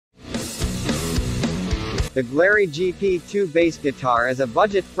The Glarry Gp2 bass guitar is a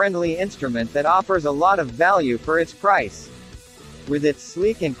budget-friendly instrument that offers a lot of value for its price. With its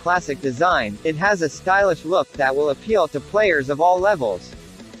sleek and classic design, it has a stylish look that will appeal to players of all levels.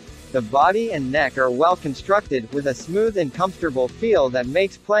 The body and neck are well constructed, with a smooth and comfortable feel that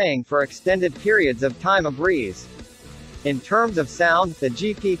makes playing for extended periods of time a breeze. In terms of sound, the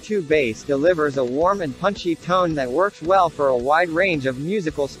Gp2 bass delivers a warm and punchy tone that works well for a wide range of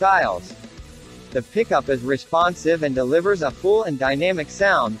musical styles. The pickup is responsive and delivers a full and dynamic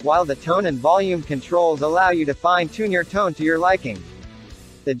sound, while the tone and volume controls allow you to fine-tune your tone to your liking.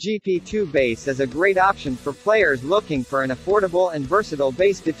 The Gp2 bass is a great option for players looking for an affordable and versatile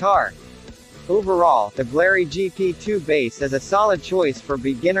bass guitar. Overall, the Glarry Gp2 bass is a solid choice for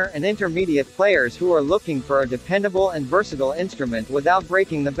beginner and intermediate players who are looking for a dependable and versatile instrument without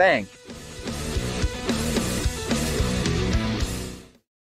breaking the bank.